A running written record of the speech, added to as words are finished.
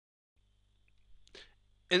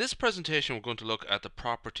In this presentation, we're going to look at the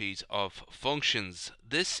properties of functions.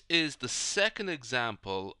 This is the second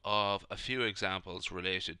example of a few examples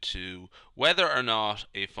related to whether or not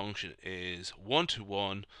a function is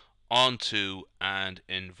one-to-one, onto, and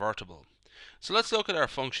invertible. So let's look at our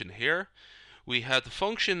function here. We have the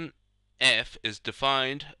function f is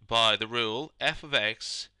defined by the rule f of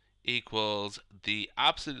x equals the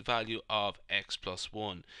absolute value of x plus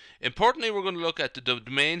 1. Importantly, we're going to look at the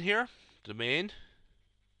domain here. Domain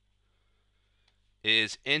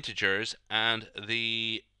is integers, and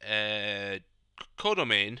the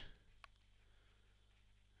codomain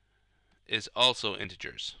is also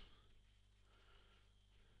integers.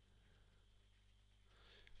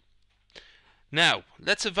 Now,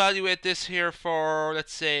 let's evaluate this here for,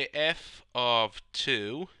 let's say, f of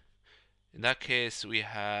 2. In that case, we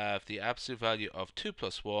have the absolute value of 2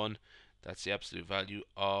 plus 1. That's the absolute value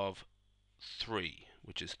of 3,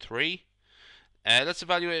 which is 3. Let's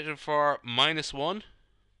evaluate it for minus 1.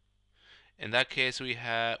 In that case, we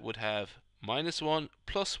would have minus 1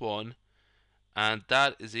 plus 1, and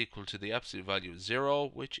that is equal to the absolute value of 0,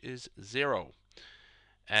 which is 0.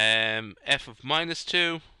 F of minus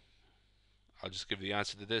 2, I'll just give the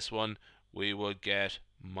answer to this one. We would get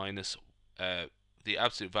minus the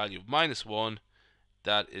absolute value of minus 1,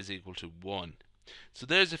 that is equal to 1. So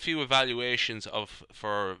there's a few evaluations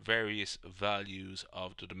for various values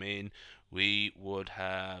of the domain. We would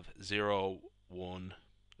have 0, 1,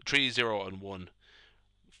 3, 0, and 1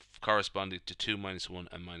 corresponding to 2, minus 1,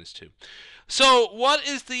 and minus 2. So what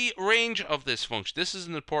is the range of this function? This is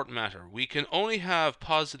an important matter. We can only have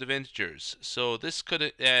positive integers. So this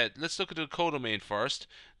could let's look at the codomain first.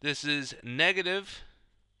 This is negative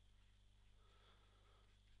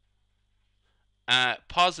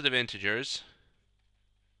positive integers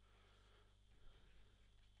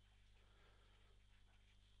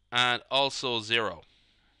and also 0.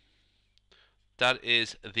 That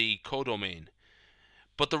is the codomain.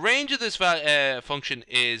 But the range of this function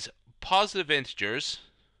is positive integers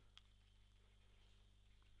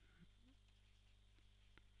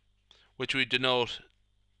which we denote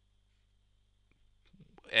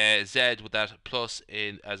z with that plus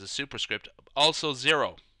in as a superscript, also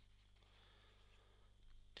 0.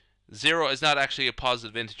 0 is not actually a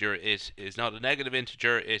positive integer, it is not a negative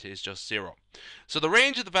integer, it is just 0. So the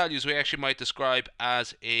range of the values we actually might describe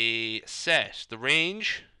as a set. The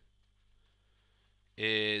range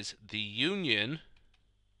is the union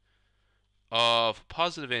of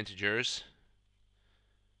positive integers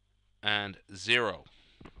and 0.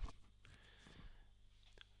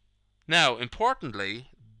 Now, importantly,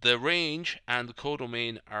 the range and the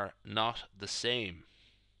codomain are not the same.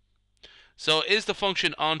 So is the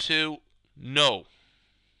function onto? No.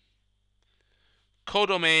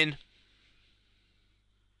 Codomain,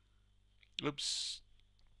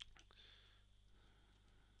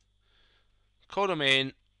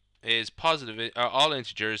 codomain is positive, all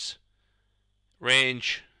integers,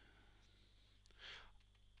 range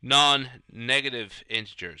non-negative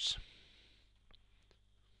integers.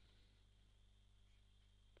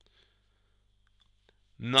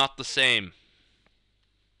 Not the same.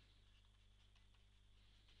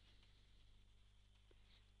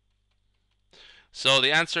 So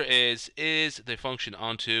the answer is the function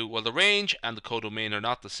onto? Well, the range and the codomain are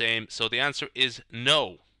not the same, so the answer is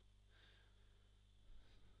no.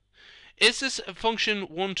 Is this a function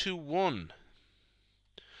one-to-one?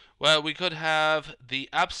 Well, we could have the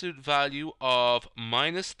absolute value of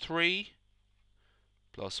minus 3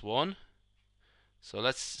 plus 1. So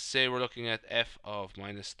let's say we're looking at f of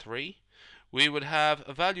minus 3. We would have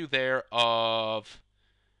a value there of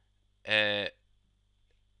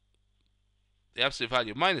the absolute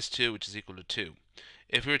value of minus 2, which is equal to 2.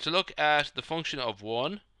 If we were to look at the function of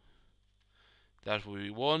 1, that would be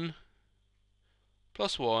 1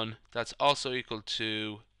 plus 1, that's also equal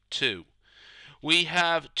to 2. We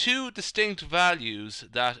have two distinct values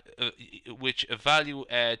that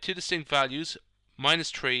two distinct values, minus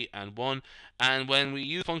 3 and 1, and when we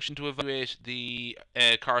use the function to evaluate the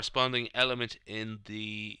corresponding element in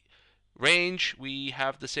the range, we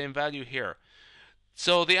have the same value here.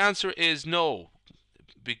 So the answer is no.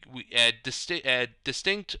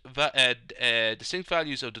 Distinct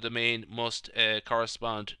values of the domain must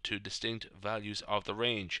correspond to distinct values of the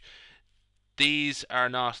range. These are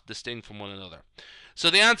not distinct from one another. So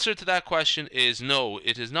the answer to that question is no.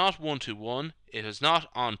 It is not one-to-one. It is not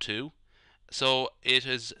onto. So it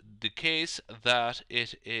is the case that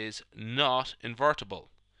it is not invertible.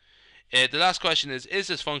 The last question is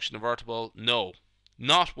this function invertible? No.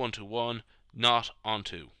 Not one-to-one, not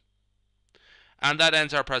onto. And that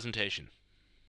ends our presentation.